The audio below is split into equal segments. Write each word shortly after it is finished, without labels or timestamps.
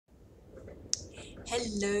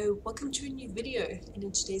Hello, welcome to a new video, and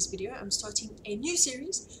in today's video I'm starting a new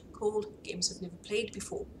series called Games I've Never Played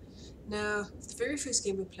Before. Now, the very first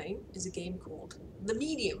game we're playing is a game called The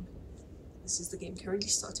Medium. This is the game currently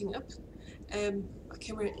starting up. My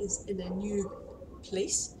camera is in a new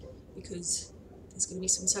place because there's going to be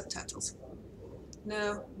some subtitles.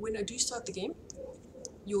 Now, when I do start the game,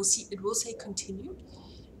 you'll see it will say continue,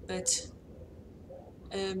 but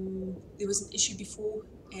there was an issue before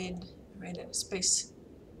and I ran out of space,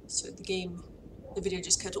 so the video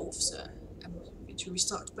just cut off, so I'm going to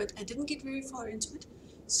restart. But I didn't get very far into it,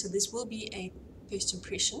 so this will be a first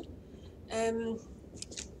impression.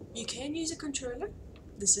 You can use a controller.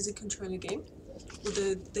 This is a controller game,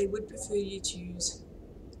 although they would prefer you to use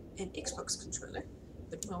an Xbox controller,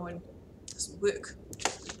 but my one doesn't work.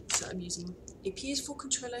 So I'm using a PS4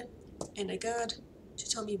 controller and a guard to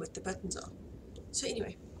tell me what the buttons are. So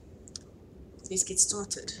anyway, let's get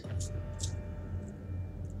started.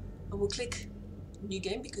 I will click new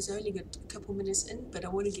game because I only got a couple minutes in, but I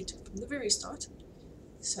want to get from the very start.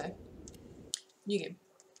 So, new game.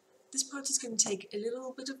 This part is going to take a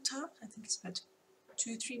little bit of time. I think it's about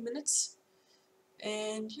 2-3 minutes.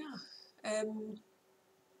 And yeah.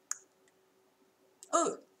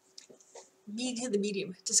 Oh! The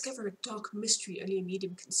Medium. Discover a dark mystery only a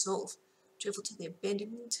medium can solve. Travel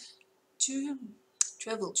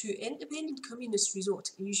to an abandoned communist resort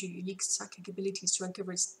and use your unique psychic abilities to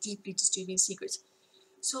uncover its deeply disturbing secrets.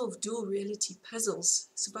 Solve dual reality puzzles,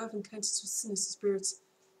 survive encounters with sinister spirits,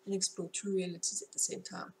 and explore true realities at the same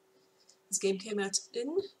time. This game came out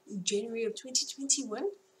in January of 2021.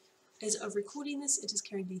 As of recording this, it is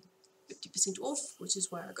currently 50% off, which is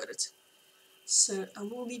why I got it. So I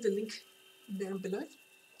will leave a link down below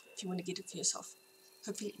if you want to get it for yourself.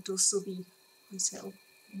 Hopefully it will still be on sale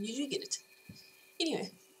when you do get it.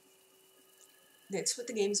 Anyway, that's what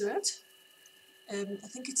the game's about. I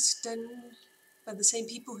think it's done by the same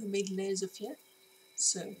people who made Layers of Fear,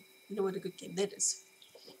 so you know what a good game that is.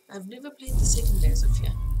 I've never played the second Layers of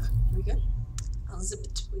Fear. Here we go. I'll zip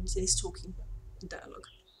it when there's talking and dialogue.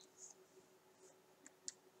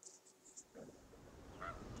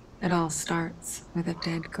 It all starts with a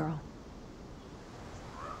dead girl.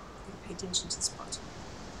 Pay attention to this part.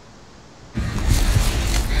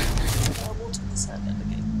 I will turn this out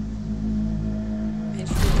again.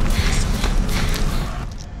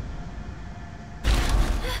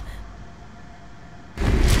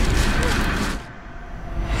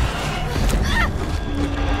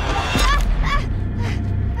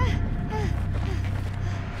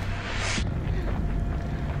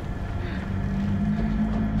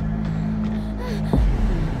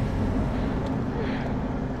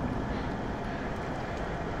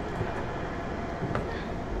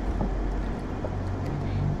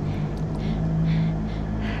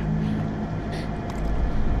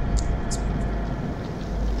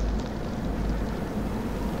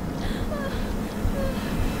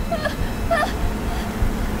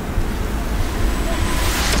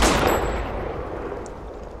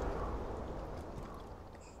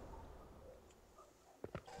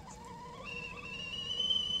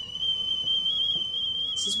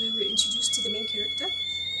 This is where we're introduced to the main character. I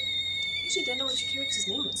actually don't know what your character's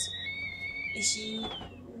name is. Is she...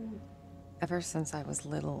 Ever since I was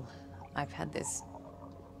little, I've had this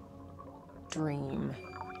dream.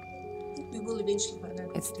 We will eventually find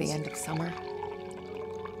out. It's the end of summer.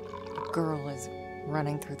 A girl is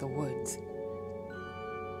running through the woods.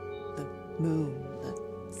 The moon, the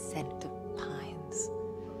scent of pines.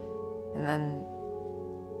 And then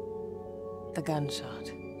the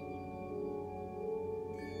gunshot.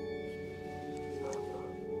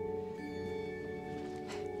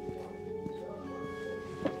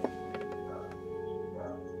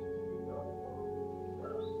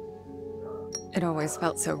 It always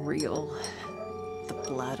felt so real. The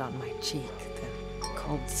blood on my cheek, the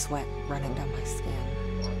cold sweat running down my skin.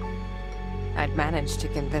 I'd managed to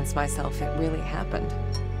convince myself it really happened.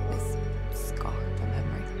 This scar of a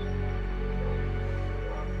memory.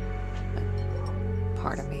 But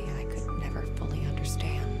part of me I could never fully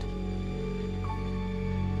understand.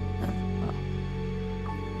 Well,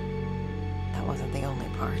 that wasn't the only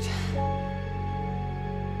part.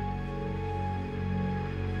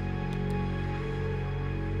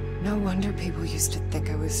 No wonder people used to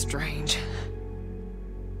think I was strange.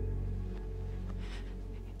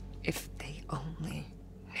 If they only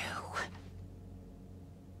knew.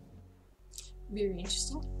 Very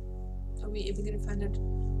interesting. Are we ever going to find out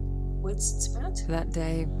what it's about? That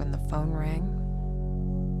day when the phone rang,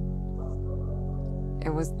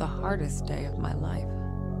 it was the hardest day of my life.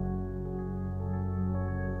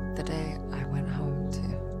 The day I went home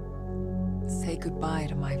to say goodbye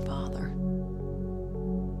to my father.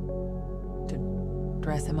 To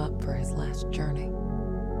dress him up for his last journey.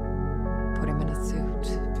 Put him in a suit,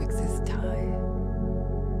 fix his tie.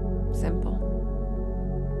 Simple.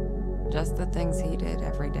 Just the things he did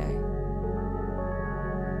every day.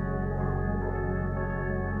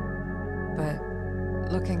 But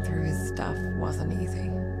looking through his stuff wasn't easy.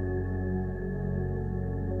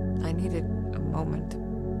 I needed a moment to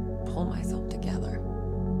pull myself together.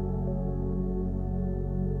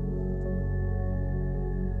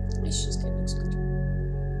 This cheesecake looks good.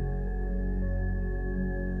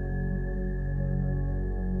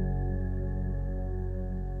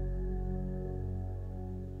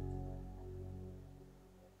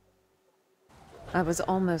 I was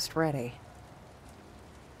almost ready.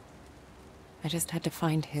 I just had to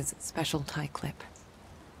find his special tie clip.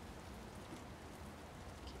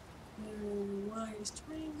 Wise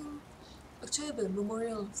Triangle. October,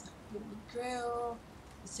 Memorial of the Holy Grail.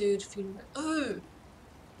 The third funeral. Oh!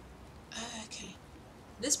 Okay.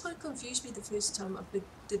 This part confused me the first time I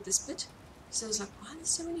did this bit. So I was like, why are there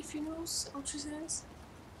so many funerals, ultrasounds?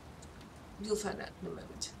 You'll find out in a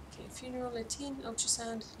moment. Okay, funeral at 10,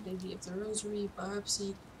 ultrasound, Lady of the Rosary,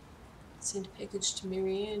 biopsy, sent package to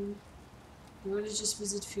Marianne, neurologist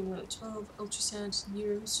visit, funeral at 12, ultrasound,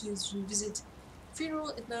 neurosurgeon visit, funeral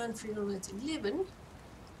at 9, funeral at 11,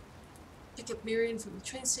 pick up Marianne from the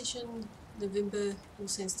train station, November, All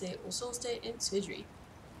Saints Day, All Souls Day, and surgery.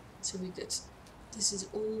 So we got, this is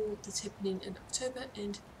all that's happening in October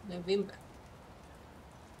and November.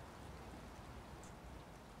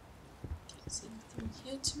 Is anything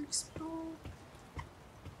here to explore?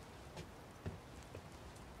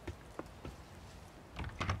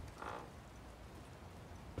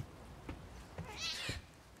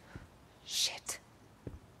 Shit.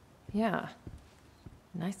 Yeah.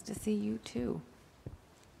 Nice to see you too.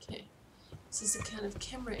 Okay. This is the kind of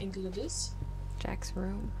camera angle it is. Jack's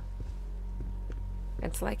room.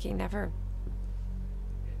 It's like he never...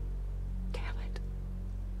 Damn it.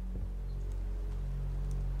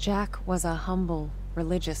 Jack was a humble,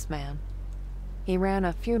 religious man. He ran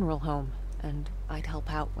a funeral home, and I'd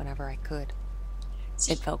help out whenever I could.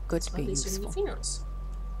 See, It felt good to be there's so many useful. funerals.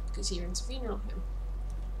 Because he runs a funeral home.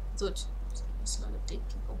 I thought there's a lot of dead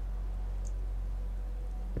people.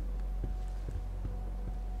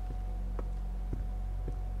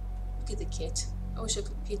 Look at the cat. I wish I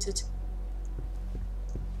could pet it.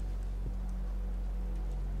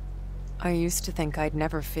 I used to think I'd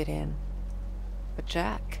never fit in. But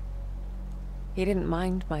Jack, he didn't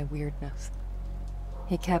mind my weirdness.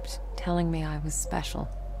 He kept telling me I was special.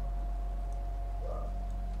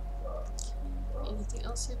 Anything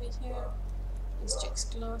else over here? There's Jack's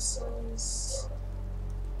glasses.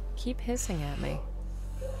 Keep hissing at me.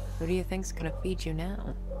 Who do you think's gonna feed you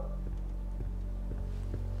now?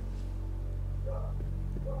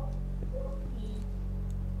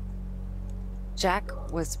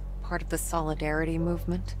 Jack was part of the Solidarity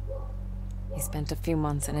movement. He spent a few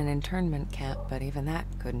months in an internment camp, but even that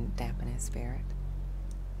couldn't dampen his spirit.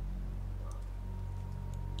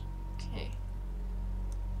 Okay.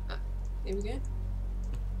 Ah, there we go.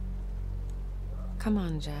 Come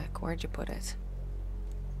on, Jack, where'd you put it?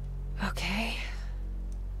 Okay.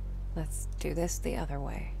 Let's do this the other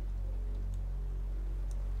way.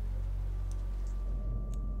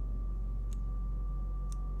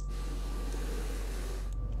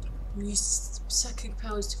 Use psychic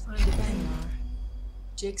powers to find a Bangar.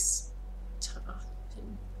 Jack's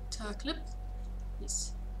tar clip.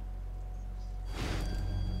 Yes.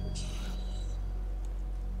 Okay.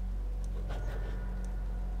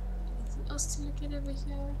 Anything else to look at over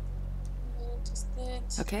here? No, just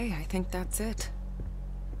that. Okay, I think that's it.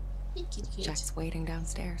 Hey, kitty cat. Jack's waiting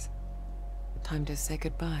downstairs. Time to say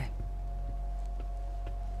goodbye.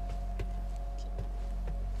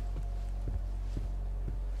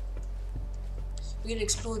 We're gonna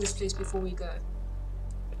explore this place before we go.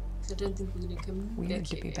 'Cause I don't think we're gonna come Weird back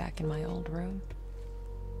to here. be back in my old room.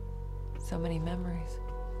 So many memories.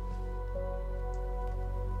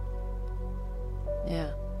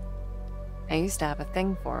 Yeah. I used to have a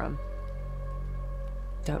thing for him.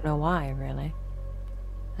 Don't know why, really.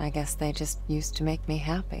 I guess they just used to make me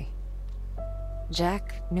happy.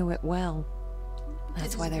 Jack knew it well.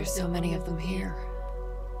 That's why there's so many of them here.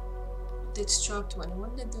 That striped one. I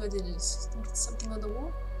wonder what it is. I think it's something on the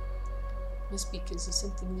wall. Must be because there's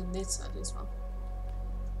something on that side as well.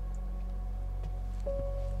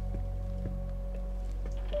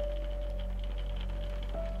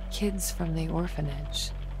 Kids from the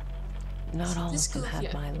orphanage. Not all This of them girl had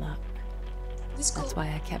here. my luck. This girl That's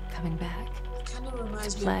why I kept coming back. kind of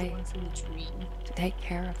reminds me of play. the one from the dream. To take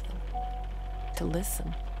care of them. to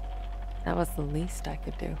listen. That was the least I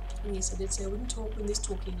could do. And yes, I did say I wouldn't talk when there's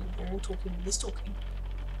talking, and Marion talking when there's talking.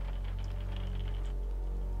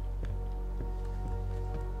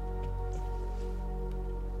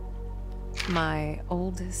 My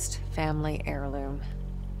oldest family heirloom.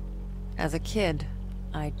 As a kid,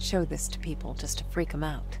 I'd show this to people just to freak them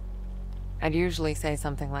out. I'd usually say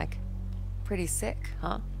something like, "Pretty sick,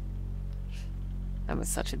 huh?" I was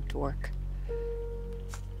such a dork.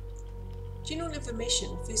 General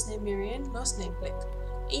information: first name Marianne, last name Black,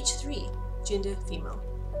 age 3, gender female.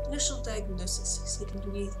 Initial diagnosis: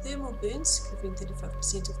 secondary thermal burns covering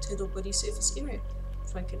 35% of total body surface area,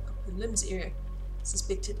 flank and upper limbs area.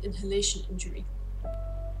 Suspected inhalation injury.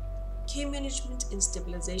 Care management and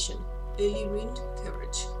stabilization. Early wound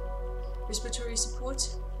coverage. Respiratory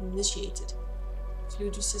support initiated.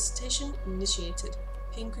 Fluid resuscitation initiated.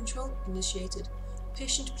 Pain control initiated.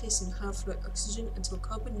 Patient placed in high flow oxygen until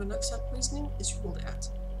carbon monoxide poisoning is ruled out.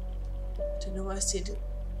 Don't know why I said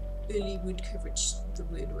early wound coverage the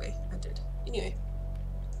weird way I did. Anyway.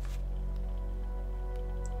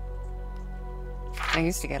 I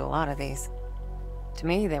used to get a lot of these. To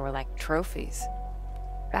me, they were like trophies.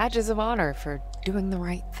 Badges of honor for doing the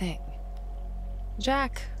right thing.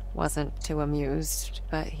 Jack wasn't too amused,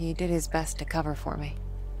 but he did his best to cover for me.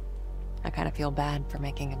 I kind of feel bad for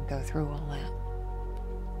making him go through all that.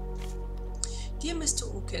 Dear Mr.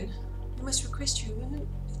 Orkin, we must request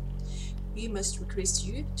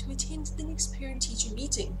you to attend the next parent-teacher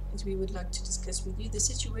meeting, as we would like to discuss with you the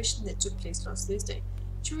situation that took place last Thursday.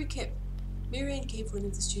 To recap, Marianne gave one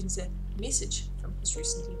of the students a message from his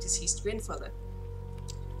recently deceased grandmother.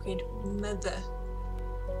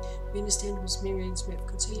 We understand it was Marianne's way of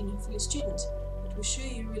consoling her fellow student, but we're sure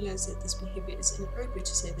you realize that this behavior is inappropriate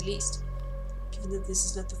to say the least. Given that this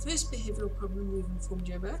is not the first behavioral problem we've informed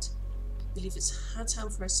you about, I believe it's high time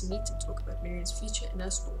for us to meet and talk about Marianne's future in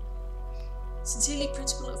our school. Sincerely,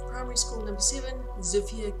 Principal of Primary School Number 7,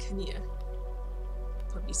 Zofia Kania.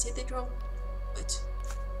 Probably said that wrong, but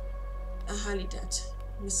I highly doubt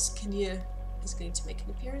Mrs. Kania is going to make an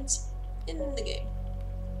appearance in the game.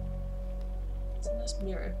 It's a nice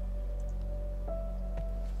mirror.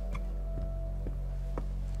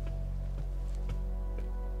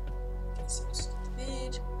 Okay, so let's get the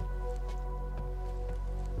bed.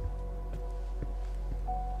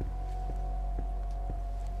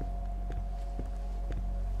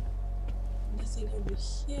 Nothing over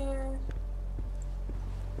here.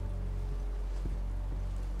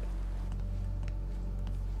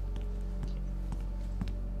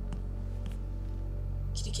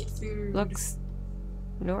 Kitty cat food. Looks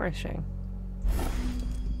nourishing.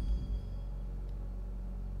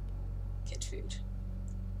 Cat food.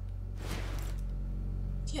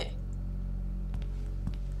 Okay.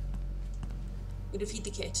 Gotta feed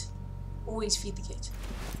the cat. Always feed the cat.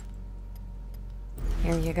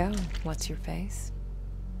 Here you go. What's your face?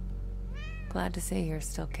 Glad to see you're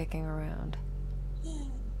still kicking around. Yeah.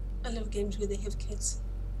 I love games where they have cats.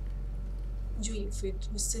 Enjoy your food,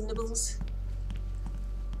 Mr. Nibbles.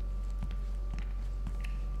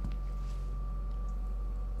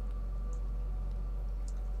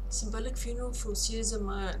 Symbolic funeral for Sieur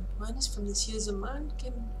Zaman. Miners from the Sieur Zaman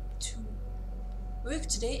came to work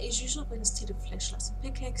today as usual, but instead of flashlights and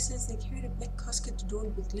pickaxes, they carried a black casket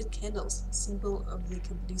adorned with lit candles, a symbol of the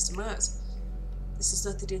company's demise. This is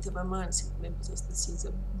not the death of our mine, said the members of the Sieur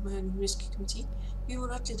Zaman Rescue Committee. We will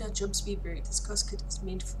not let our jobs be buried. This casket is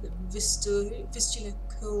meant for the Vistula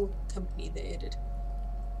Coal Company, they added.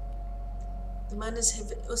 The miners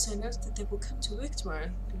have also announced that they will come to work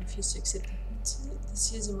tomorrow and refuse to accept that the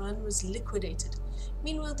Sieur Zaman was liquidated.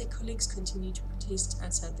 Meanwhile, their colleagues continue to protest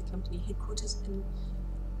outside the company headquarters in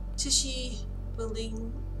Tishi,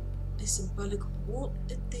 building a symbolic wall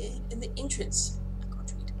in the entrance. I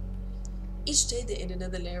can't read. Each day they add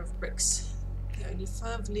another layer of bricks. There are only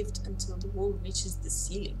 5 left until the wall reaches the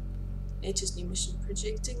ceiling. NATO's new mission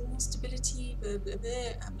projecting stability, blah blah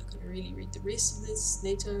blah. I'm not going to really read the rest of this.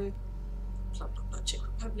 NATO, blah blah blah, Czech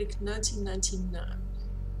Republic, 1999.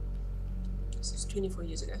 This was 24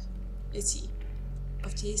 years ago. Let's see.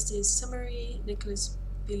 After yesterday's summary, Nicholas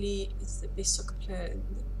Billy is the best soccer player in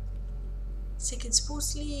the second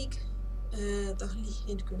sports league. The holy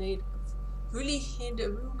hand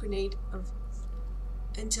grenade of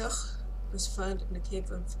Antioch was found in the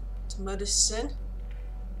cave of Tomadison.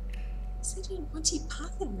 Is that a Monty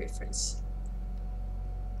Python reference?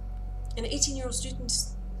 An 18-year-old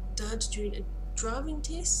student died during a driving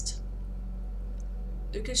test.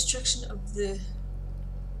 The construction of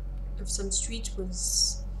some street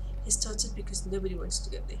has started because nobody wants to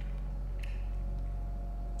go there.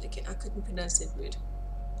 Okay, I couldn't pronounce that word,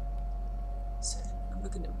 so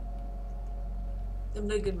Look at him. I'm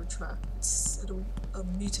not gonna try. I'll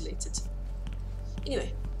mutilate it.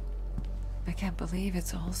 Anyway. I can't believe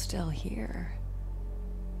it's all still here.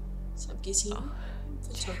 So I'm guessing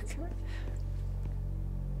photographer.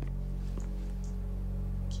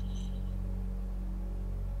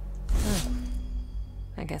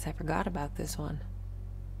 I guess I forgot about this one.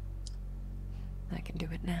 I can do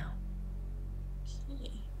it now.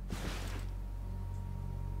 Okay.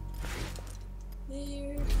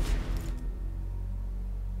 There. 1,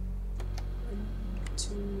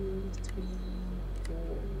 2, 3, 4,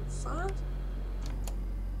 5.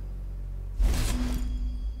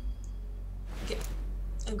 Okay.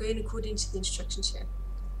 I'm going according to the instructions here.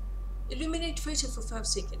 Illuminate photo for 5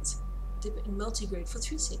 seconds. Dip in multigrade for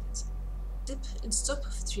 3 seconds. Dip and stop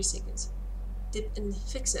for 3 seconds. Dip in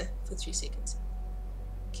fixer for 3 seconds.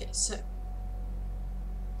 Okay, so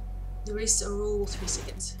the rest are all 3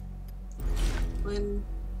 seconds. 1,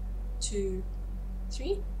 2,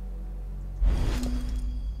 3.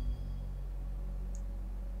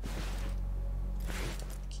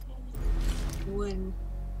 Okay. 1,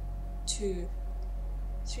 2,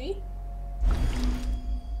 3.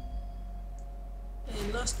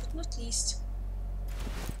 And last but not least,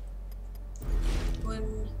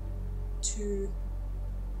 1, 2,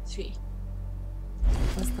 3.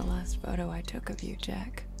 That was the last photo I took of you,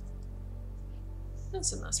 Jack.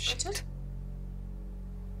 That's a nice photo.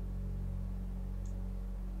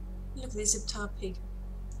 Look, there's a tar pig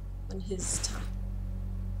on his tar.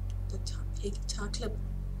 The tar pig tar clip.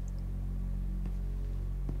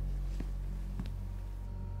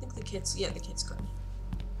 I think the cat's, yeah, the cat's gone.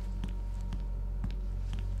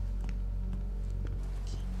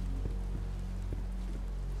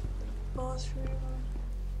 Bathroom.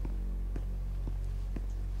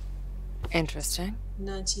 Interesting.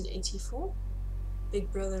 1984.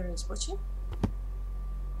 Big Brother is watching.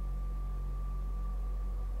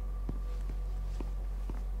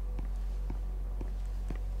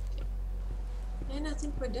 Okay. And I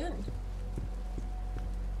think we're done.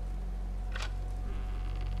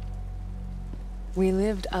 We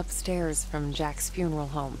lived upstairs from Jack's funeral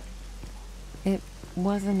home. It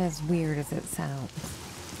wasn't as weird as it sounds.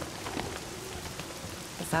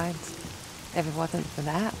 Besides, if it wasn't for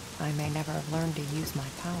that, I may never have learned to use my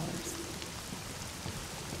powers.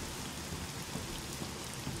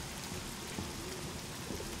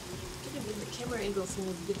 The camera angle thing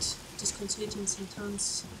is a bit disconcerting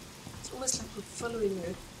sometimes. It's almost like we're following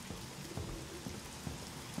her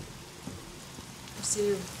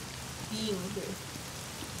instead of being her.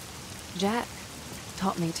 Jack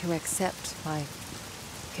taught me to accept my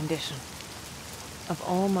condition. Of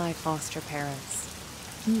all my foster parents,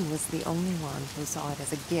 he was the only one who saw it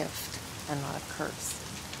as a gift and not a curse.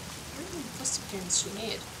 How many foster parents she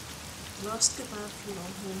had? Lost goodbye funeral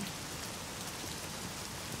home.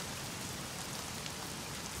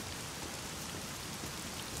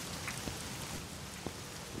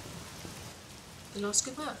 The Lost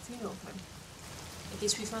Goodbye funeral home. I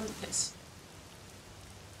guess we found the place.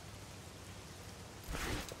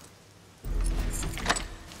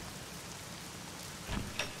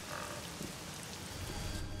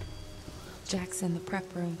 Jack's in the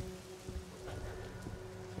prep room.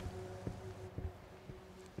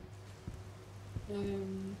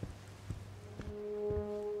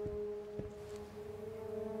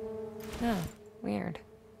 Oh, weird.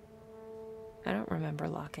 I don't remember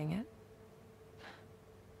locking it.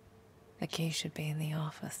 The key should be in the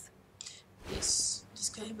office. Yes,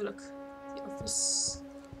 just go have a look. The office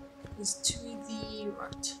is to the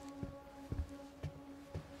right.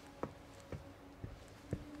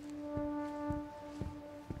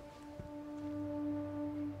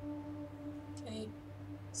 Okay,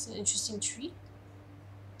 it's an interesting tree.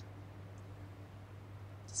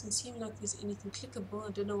 Doesn't seem like there's anything clickable.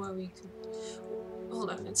 I don't know why we could.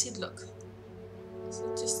 Hold on, let's look. Is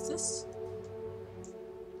it just this?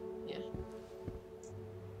 Yeah.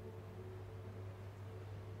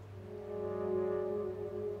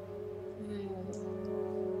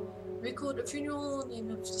 Record a funeral, name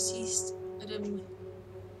of deceased Adam.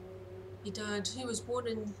 He was born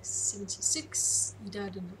in 76, he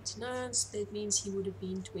died in 99, so that means he would have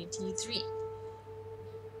been 23.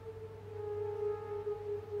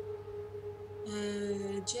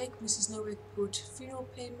 Jack, Mrs. Nowak brought funeral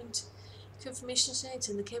payment, confirmation dates,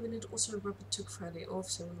 and the cabinet. Also, Robert took Friday off,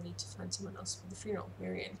 so we'll need to find someone else for the funeral.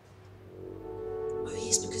 Marianne. Oh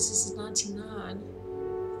yes, because this is 99.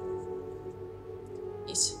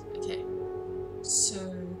 Yes, okay. So,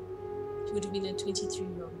 he would have been a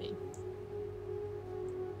 23-year-old man.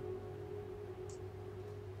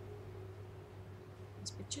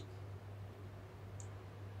 This picture.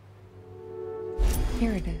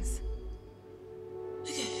 Here it is.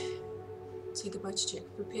 Okay. Say goodbye to Jack.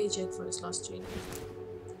 Prepare Jack for his last journey.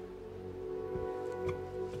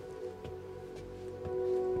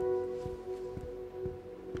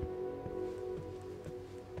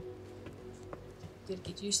 Gotta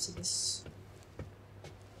get used to this.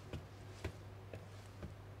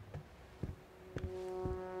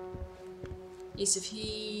 Yes, if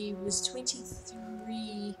he was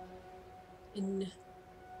 23 in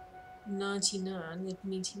 99, that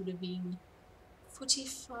means he would have been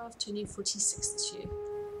 45, turning 46 this year.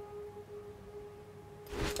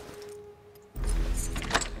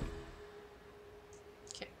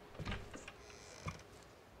 Okay.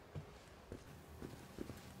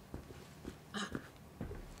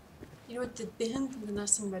 You know what, the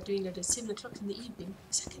nice thing about doing it at 7 o'clock in the evening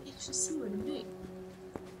is I can actually see what I'm doing.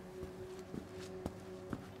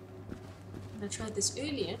 I tried this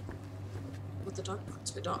earlier with the dark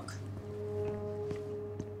parts were dark.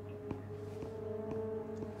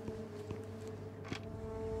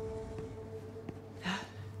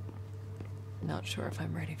 Not sure if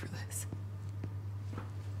I'm ready for this.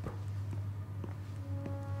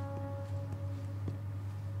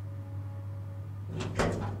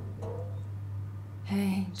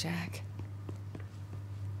 Hey, Jack.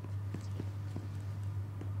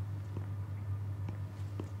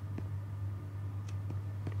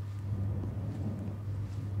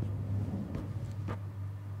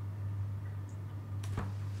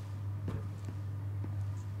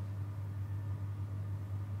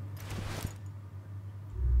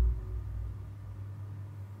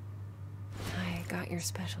 Got your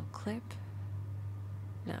special clip?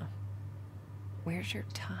 No. Where's your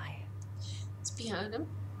tie? It's behind him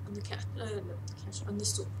on the cat. Not the couch, on the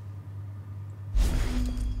stool.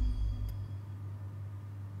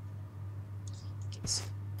 Okay, so.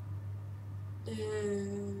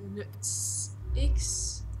 No, it's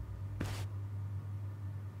X.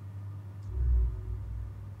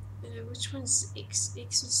 Which one's X?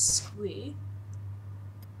 X is square.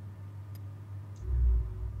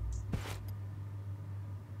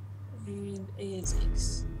 And A is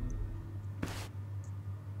X.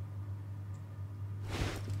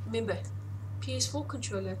 Remember, PS4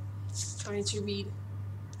 controller trying to read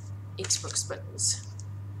Xbox buttons.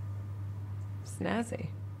 Snazzy.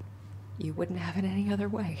 You wouldn't have it any other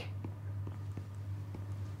way.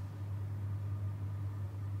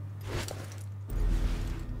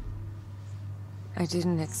 I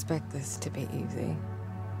didn't expect this to be easy.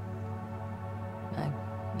 I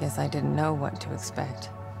guess I didn't know what to expect.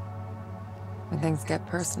 When things get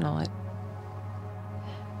personal, it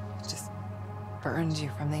just burns you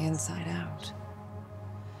from the inside out.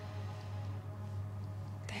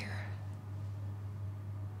 There.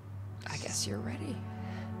 I guess you're ready.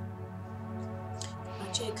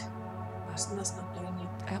 Now, Jake, that's not doing you.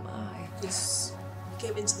 Am I? Because you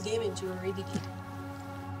came into the game and you already did.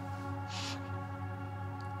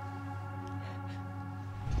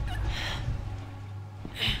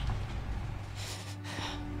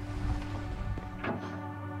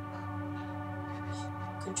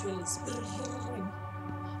 Controllers.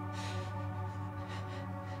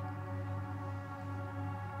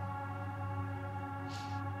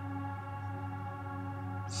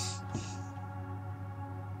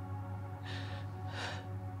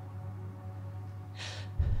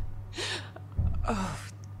 Oh,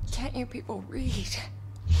 can't you people read?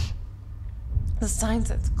 The sign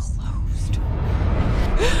says closed.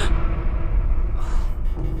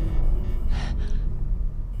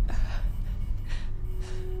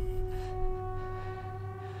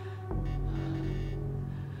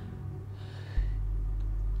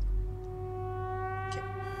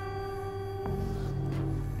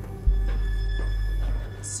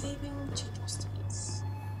 Saving chicken sticks.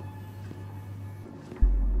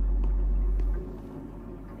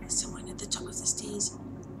 There's someone at the top of the stairs.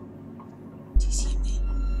 Do you see him there?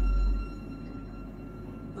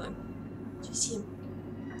 Hello? Do you see him?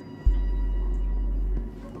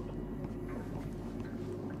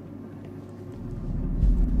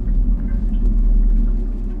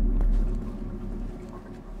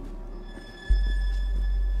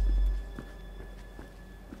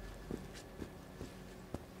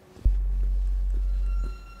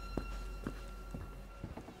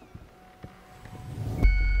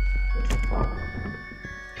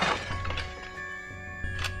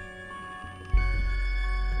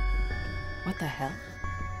 What the hell?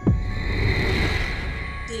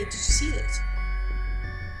 Did you see that?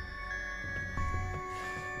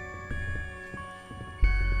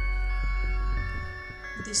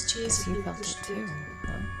 These chairs Guess have you been felt it pushed too, back.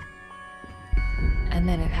 huh? And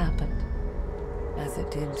then it happened. as it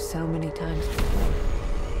did so many times before.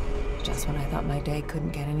 Just when I thought my day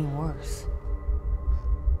couldn't get any worse.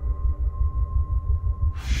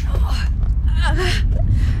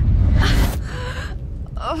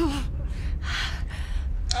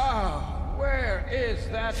 Oh, where is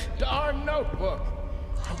that darn notebook?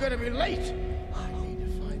 I'm gonna be late. I need to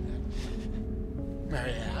find that.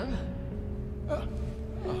 Marianne? Oh,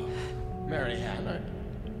 Marianne,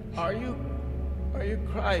 are you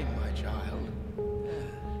crying, my child?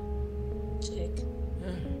 Jake.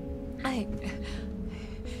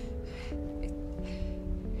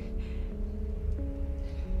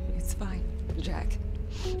 It's fine, Jack.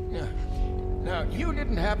 Now, you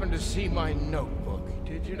didn't happen to see my notebook,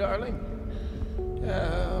 did you, darling?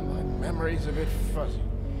 My memory's a bit fuzzy.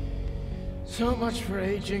 So much for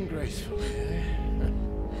aging gracefully, eh?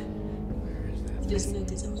 Where is that? Listen,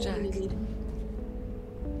 there's a Jack. Jack.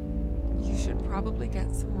 You should probably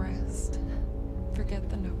get some rest. Forget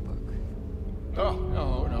the notebook. Oh,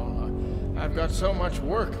 no. I've got so much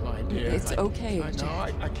work, my dear. It's okay, I know,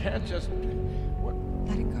 Jack. I can't just... What?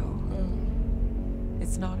 Let it go.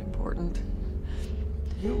 It's not important.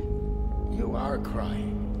 You are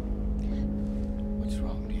crying. What's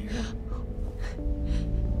wrong, dear?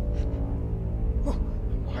 Oh,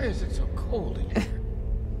 why is it so cold in here?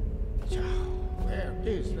 Where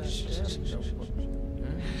is that damn notebook?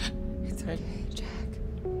 It's okay, Jack.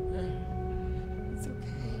 It's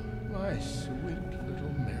okay. My sweet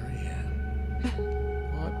little Marianne.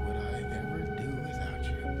 What would I ever do without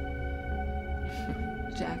you?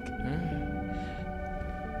 Jack,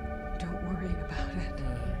 don't worry about it.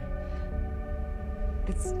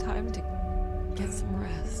 It's time to get some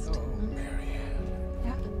rest. Oh, Marianne.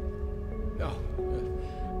 Yeah? Oh,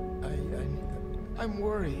 I'm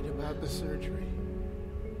worried about the surgery.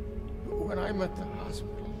 When I'm at the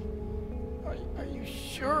hospital, are you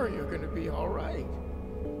sure you're going to be all right?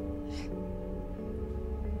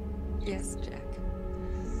 Yes, Jack.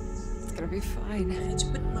 It's gonna be fine. I had to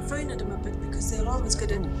put my phone under my bed because the alarm is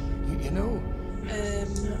good. You know, I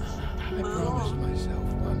promised myself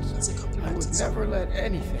once It's a compliment. I would never let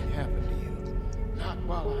anything happen to you. Not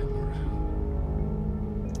while I'm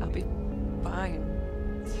around. I'll be fine.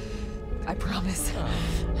 I promise. No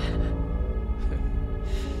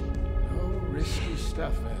risky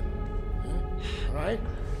stuff, then. Huh? All right?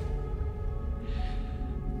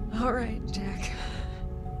 All right, Jack.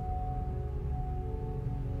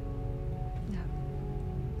 Now,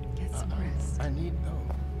 get some rest. I need... Oh,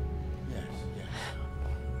 yes.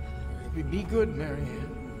 Be good,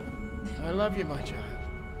 Marianne. I love you, my child.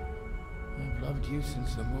 I've loved you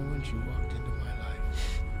since the moment you walked into my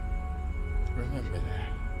life. Remember that.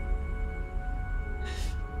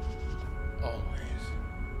 Always.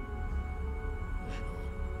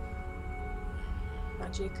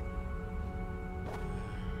 Magic.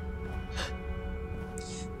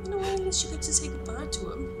 You know, at least you get to say goodbye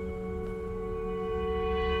to him.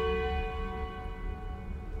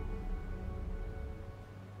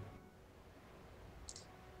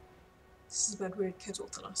 This is about where it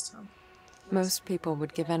kettled the last time. Most people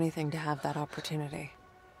would give anything to have that opportunity.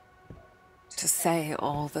 To say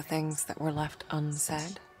all the things that were left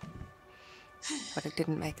unsaid. But it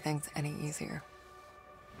didn't make things any easier.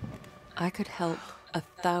 I could help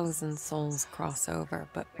 1,000 souls cross over,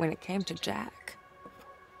 but when it came to Jack,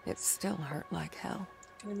 it still hurt like hell.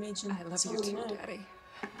 I can imagine. I love It's you all too, now. Daddy.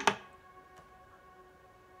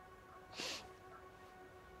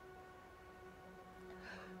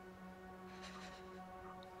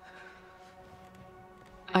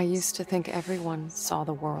 I used to think everyone saw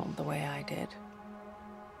the world the way I did.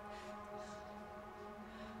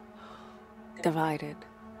 Divided.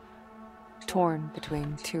 Torn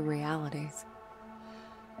between two realities.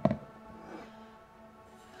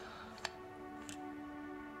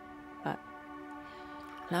 But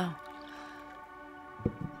no.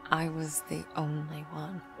 I was the only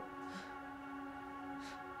one.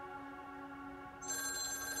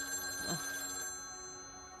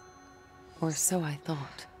 Or so I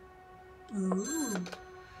thought. Ooh.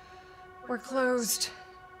 We're closed.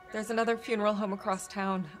 There's another funeral home across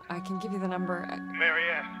town. I can give you the number.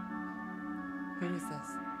 Marianne, Who is this?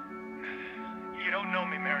 you don't know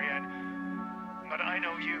me, Marianne, but I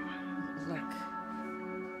know you. Look,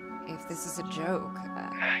 if this is a joke,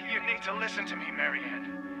 You need to listen to me,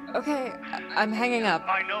 Marianne. okay, I'm hanging up.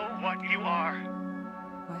 I know what you are.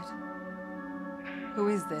 What? Who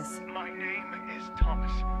is this? My name is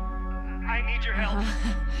Thomas. I need your help.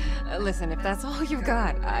 Listen, if that's all you've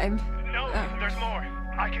got, I'm... No, there's more.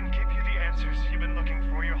 I can give you the answers you've been looking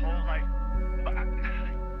for your whole life. But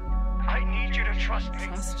I need you to trust me.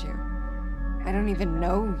 Trust you. I don't even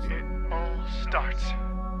know you. It all starts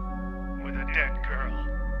with a dead girl.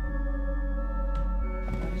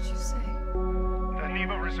 What did you say? The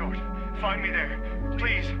Neva Resort. Find me there.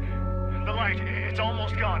 Please. The light, it's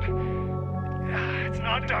almost gone. It's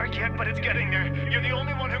not dark yet, but it's getting there. You're the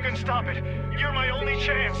only one who can stop it. You're my only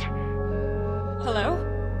chance. Hello?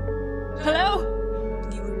 Hello?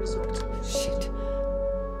 Neva Resort. Shit.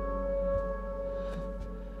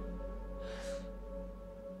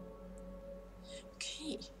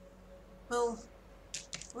 Okay. Well,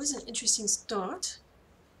 it was an interesting start.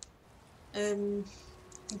 I think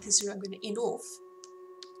this is where I'm going to end off.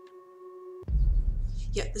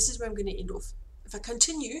 Yeah, this is where I'm going to end off. If I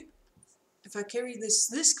continue, if I carry this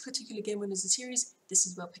particular game on as a series, this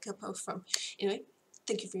is where I'll pick up from. Anyway,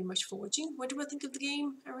 thank you very much for watching. What do I think of the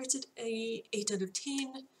game? I rated a 8 out of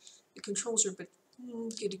 10. The controls are a bit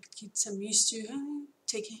get some used to.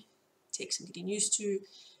 Take some getting used to.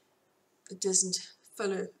 It doesn't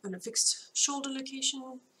follow on a fixed shoulder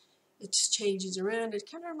location. It changes around. It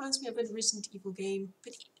kind of reminds me of a Resident Evil game.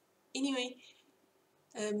 But anyway,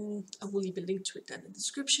 I will leave a link to it down in the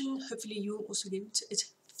description. Hopefully you'll also get it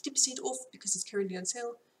 50% off because it's currently on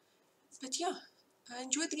sale. But yeah, I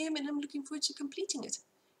enjoyed the game and I'm looking forward to completing it.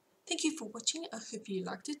 Thank you for watching. I hope you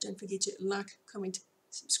liked it. Don't forget to like, comment,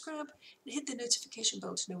 subscribe, and hit the notification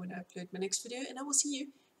bell to know when I upload my next video. And I will see you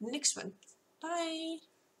in the next one. Bye!